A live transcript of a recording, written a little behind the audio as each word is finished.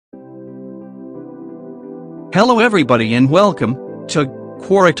Hello everybody and welcome to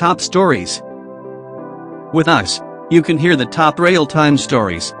Quora Top Stories. With us, you can hear the top real-time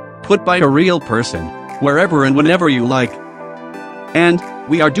stories, put by a real person, wherever and whenever you like. And,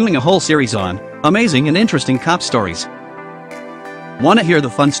 we are doing a whole series on amazing and interesting cop stories. Want to hear the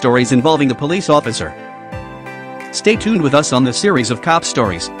fun stories involving the police officer? Stay tuned with us on the series of cop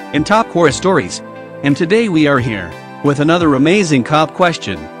stories and top Quora stories. And today we are here with another amazing cop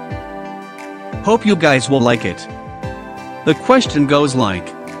question. Hope you guys will like it. The question goes like: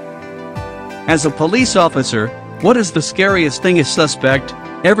 as a police officer, what is the scariest thing a suspect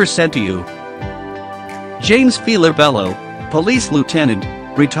ever said to you? James Bello, police lieutenant,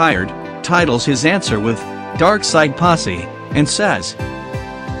 retired, titles his answer with Dark Side Posse, and says,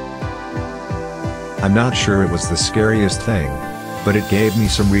 I'm not sure it was the scariest thing, but it gave me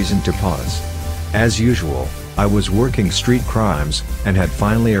some reason to pause. As usual, I was working street crimes, and had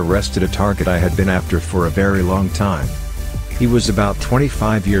finally arrested a target I had been after for a very long time. He was about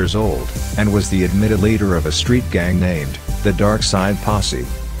 25 years old, and was the admitted leader of a street gang named the Dark Side Posse.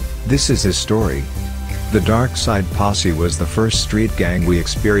 This is his story. The Dark Side Posse was the first street gang we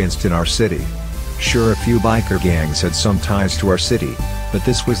experienced in our city. Sure, a few biker gangs had some ties to our city, but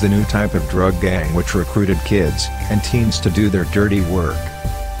this was the new type of drug gang which recruited kids and teens to do their dirty work.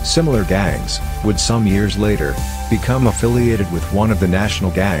 Similar gangs would some years later become affiliated with one of the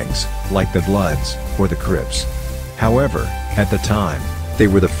national gangs, like the Bloods or the Crips. However, at the time, they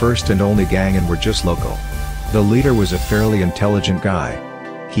were the first and only gang and were just local. The leader was a fairly intelligent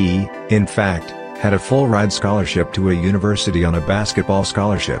guy. He, in fact, had a full-ride scholarship to a university on a basketball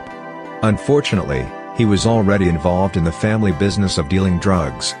scholarship. Unfortunately, he was already involved in the family business of dealing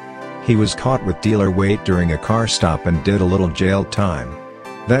drugs. He was caught with dealer weight during a car stop and did a little jail time.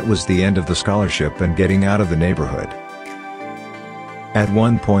 That was the end of the scholarship and getting out of the neighborhood. At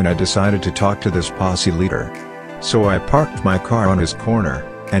one point I decided to talk to this posse leader. So I parked my car on his corner,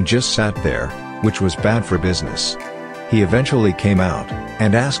 and just sat there, which was bad for business. He eventually came out,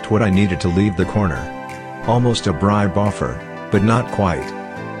 and asked what I needed to leave the corner. Almost a bribe offer, but not quite.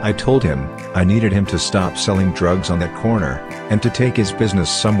 I told him I needed him to stop selling drugs on that corner, and to take his business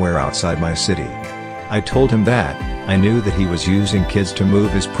somewhere outside my city. I told him that I knew that he was using kids to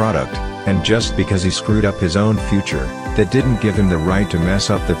move his product, and just because he screwed up his own future, that didn't give him the right to mess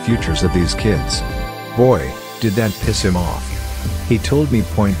up the futures of these kids. Boy, did that piss him off. He told me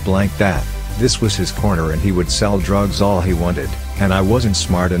point blank that this was his corner and he would sell drugs all he wanted, and I wasn't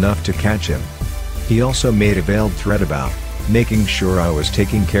smart enough to catch him. He also made a veiled threat about making sure I was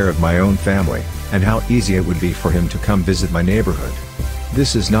taking care of my own family, and how easy it would be for him to come visit my neighborhood.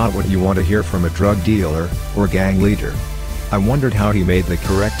 This is not what you want to hear from a drug dealer or gang leader. I wondered how he made the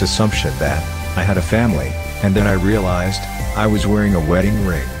correct assumption that I had a family, and then I realized I was wearing a wedding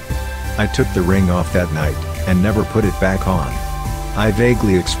ring. I took the ring off that night, and never put it back on. I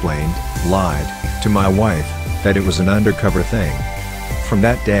vaguely explained, lied, to my wife, that it was an undercover thing. From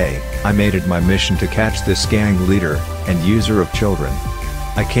that day, I made it my mission to catch this gang leader and user of children.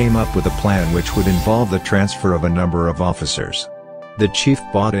 I came up with a plan which would involve the transfer of a number of officers. The chief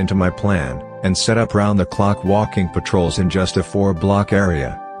bought into my plan, and set up round-the-clock walking patrols in just a 4-block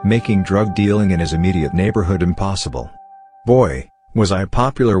area, making drug dealing in his immediate neighborhood impossible. Boy, was I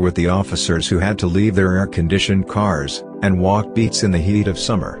popular with the officers who had to leave their air-conditioned cars, and walk beats in the heat of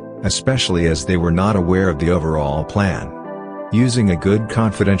summer, especially as they were not aware of the overall plan. Using a good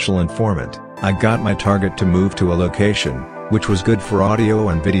confidential informant, I got my target to move to a location, which was good for audio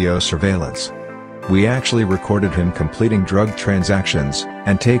and video surveillance. We actually recorded him completing drug transactions,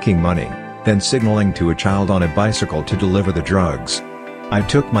 and taking money, then signaling to a child on a bicycle to deliver the drugs. I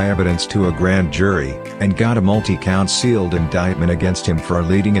took my evidence to a grand jury, and got a multi-count sealed indictment against him for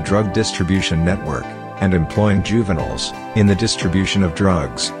leading a drug distribution network, and employing juveniles in the distribution of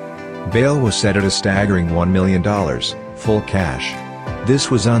drugs. Bail was set at a staggering $1 million, full cash. This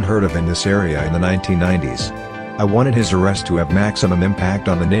was unheard of in this area in the 1990s. I wanted his arrest to have maximum impact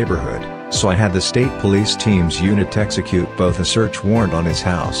on the neighborhood, so I had the state police team's unit execute both a search warrant on his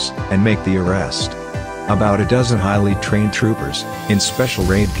house, and make the arrest. About a dozen highly trained troopers, in special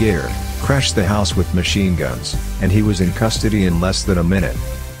raid gear, crashed the house with machine guns, and he was in custody in less than a minute.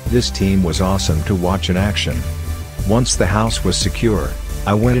 This team was awesome to watch in action. Once the house was secure,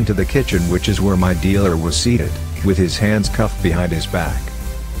 I went into the kitchen, which is where my dealer was seated, with his hands cuffed behind his back.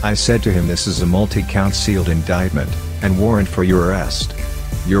 I said to him, this is a multi-count sealed indictment, and warrant for your arrest.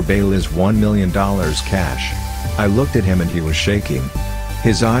 Your bail is $1 million cash. I looked at him and he was shaking.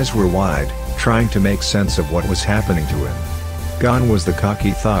 His eyes were wide, trying to make sense of what was happening to him. Gone was the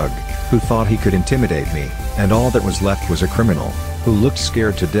cocky thug, who thought he could intimidate me, and all that was left was a criminal, who looked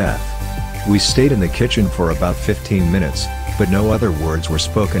scared to death. We stayed in the kitchen for about 15 minutes, but no other words were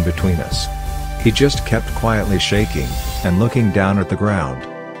spoken between us. He just kept quietly shaking, and looking down at the ground.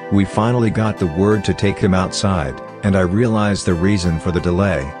 We finally got the word to take him outside, and I realized the reason for the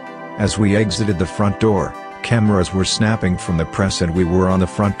delay. As we exited the front door, cameras were snapping from the press and we were on the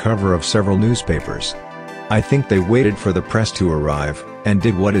front cover of several newspapers. I think they waited for the press to arrive, and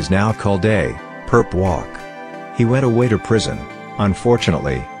did what is now called a perp walk. He went away to prison.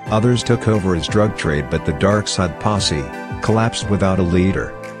 Unfortunately, others took over his drug trade, but the Dark Side posse collapsed without a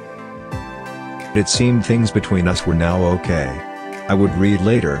leader. It seemed things between us were now okay. I would read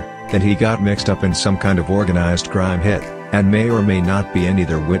later that he got mixed up in some kind of organized crime hit, and may or may not be in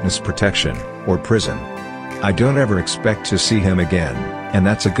either witness protection or prison. I don't ever expect to see him again, and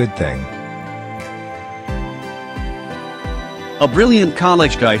that's a good thing. A brilliant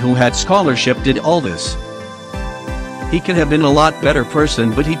college guy who had scholarship did all this. He could have been a lot better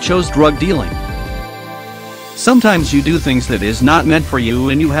person, but he chose drug dealing. Sometimes you do things that is not meant for you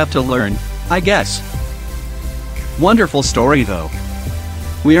and you have to learn, I guess. Wonderful story though.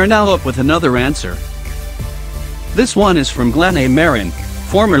 We are now up with another answer. This one is from Glenn A. Marin,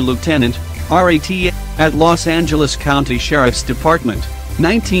 former Lieutenant, RAT, at Los Angeles County Sheriff's Department,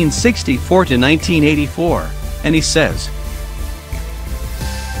 1964 to 1984, and he says,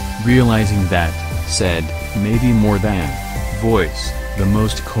 realizing that, said, maybe more than, voice, the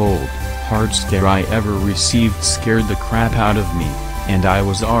most cold, hard stare I ever received scared the crap out of me, and I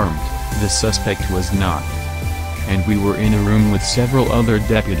was armed, the suspect was not. And we were in a room with several other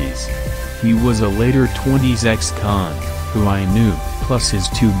deputies. He was a later 20s ex-con, who I knew, plus his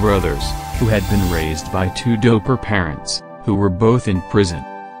two brothers, who had been raised by two doper parents, who were both in prison.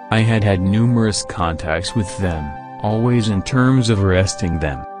 I had had numerous contacts with them, always in terms of arresting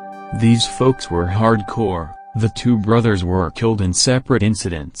them. These folks were hardcore. The two brothers were killed in separate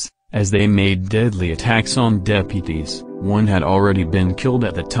incidents, as they made deadly attacks on deputies. One had already been killed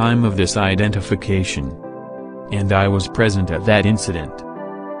at the time of this identification. And I was present at that incident.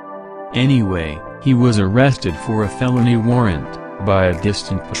 Anyway, he was arrested for a felony warrant, by a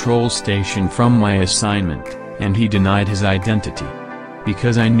distant patrol station from my assignment, and he denied his identity.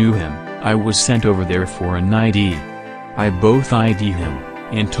 Because I knew him, I was sent over there for an ID. I both ID'd him,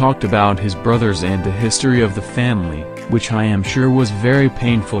 and talked about his brothers and the history of the family, which I am sure was very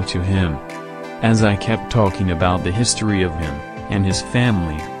painful to him. As I kept talking about the history of him, and his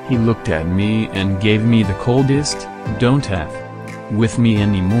family, he looked at me and gave me the coldest, don't F with me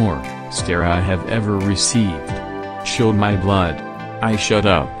anymore, stare I have ever received. Chilled my blood. I shut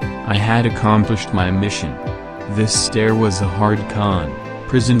up. I had accomplished my mission. This stare was a hard con,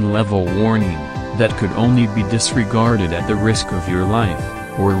 prison-level warning, that could only be disregarded at the risk of your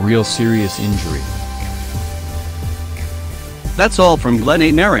life, or real serious injury. That's all from Glenn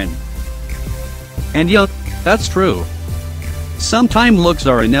A. Marin. And yeah, that's true. Sometime looks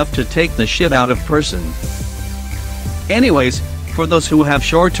are enough to take the shit out of person. Anyways, for those who have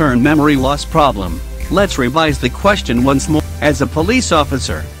short-term memory loss problem, let's revise the question once more. As a police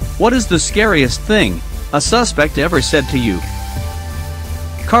officer, what is the scariest thing a suspect ever said to you?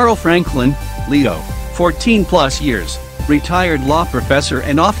 Carl Franklin, Leo, 14 plus years, retired law professor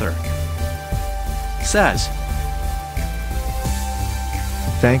and author, says.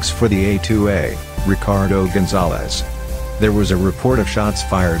 Thanks for the A2A, Ricardo Gonzalez. There was a report of shots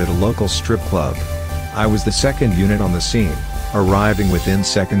fired at a local strip club. I was the second unit on the scene, arriving within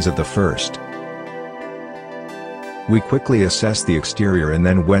seconds of the first. We quickly assessed the exterior and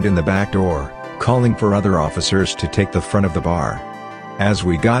then went in the back door, calling for other officers to take the front of the bar. As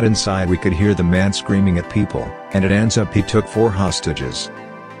we got inside we could hear the man screaming at people, and it ends up he took 4 hostages.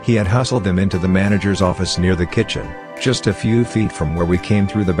 He had hustled them into the manager's office near the kitchen, just a few feet from where we came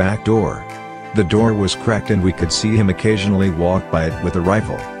through the back door. The door was cracked and we could see him occasionally walk by it with a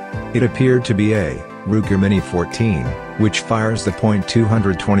rifle. It appeared to be a Ruger Mini 14, which fires the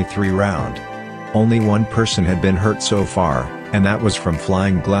 .223 round. Only one person had been hurt so far, and that was from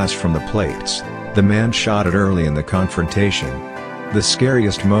flying glass from the plates. The man shot it early in the confrontation. The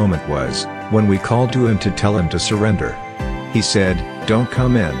scariest moment was when we called to him to tell him to surrender. He said, "Don't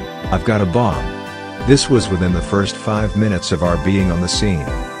come in, I've got a bomb." This was within the first 5 minutes of our being on the scene.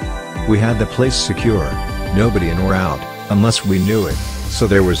 We had the place secure, nobody in or out, unless we knew it, so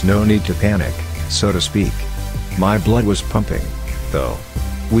there was no need to panic, so to speak. My blood was pumping, though.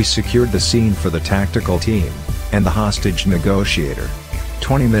 We secured the scene for the tactical team, and the hostage negotiator.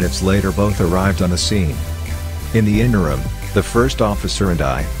 20 minutes later both arrived on the scene. In the interim, the first officer and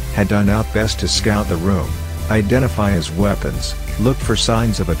I had done our best to scout the room, identify his weapons, look for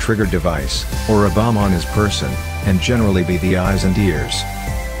signs of a trigger device, or a bomb on his person, and generally be the eyes and ears.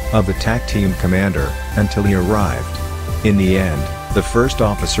 of the TAC team commander, until he arrived. In the end, the first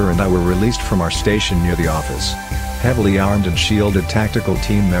officer and I were released from our station near the office. Heavily armed and shielded tactical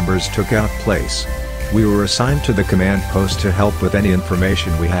team members took out place. We were assigned to the command post to help with any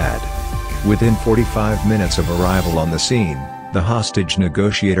information we had. Within 45 minutes of arrival on the scene, the hostage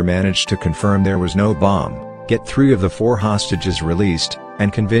negotiator managed to confirm there was no bomb, get 3 of the 4 hostages released,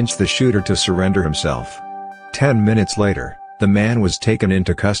 and convince the shooter to surrender himself. 10 minutes later, the man was taken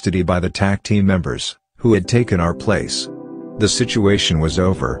into custody by the TAC team members, who had taken our place. The situation was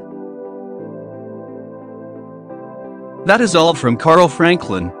over. That is all from Carl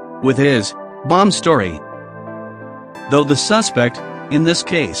Franklin, with his bomb story. Though the suspect, in this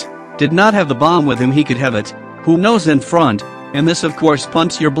case, did not have the bomb with him, he could have it, who knows, in front, and this of course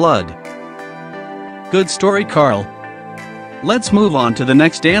pumps your blood. Good story, Carl. Let's move on to the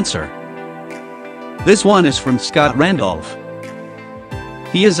next answer. This one is from Scott Randolph.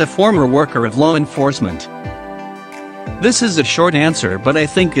 He is a former worker of law enforcement. This is a short answer, but I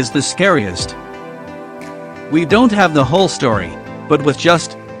think is the scariest. We don't have the whole story, but with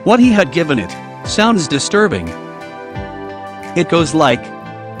just what he had given it, sounds disturbing. It goes like,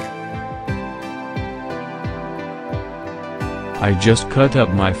 I just cut up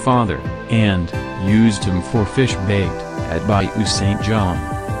my father, and used him for fish bait, at Bayou St. John.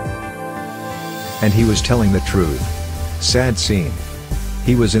 And he was telling the truth. Sad scene.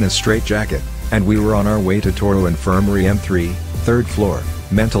 He was in a straitjacket, and we were on our way to Toro Infirmary M3, 3rd floor,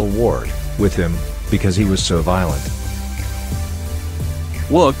 mental ward, with him, because he was so violent.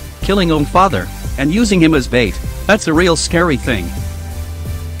 whoa, killing own father, and using him as bait, that's a real scary thing.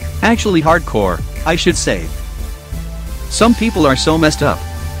 Actually hardcore, I should say. Some people are so messed up.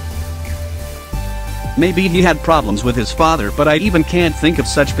 Maybe he had problems with his father, but I even can't think of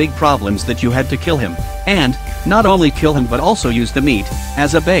such big problems that you had to kill him, and, not only kill him but also use the meat,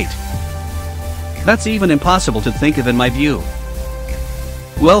 as a bait. That's even impossible to think of in my view.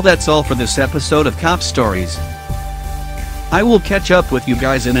 Well, that's all for this episode of Cop Stories. I will catch up with you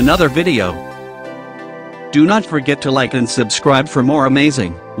guys in another video. Do not forget to like and subscribe for more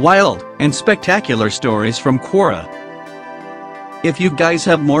amazing, wild, and spectacular stories from Quora. If you guys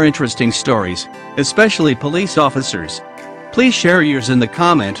have more interesting stories, especially police officers, please share yours in the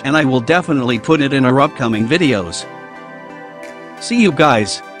comment and I will definitely put it in our upcoming videos. See you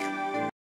guys.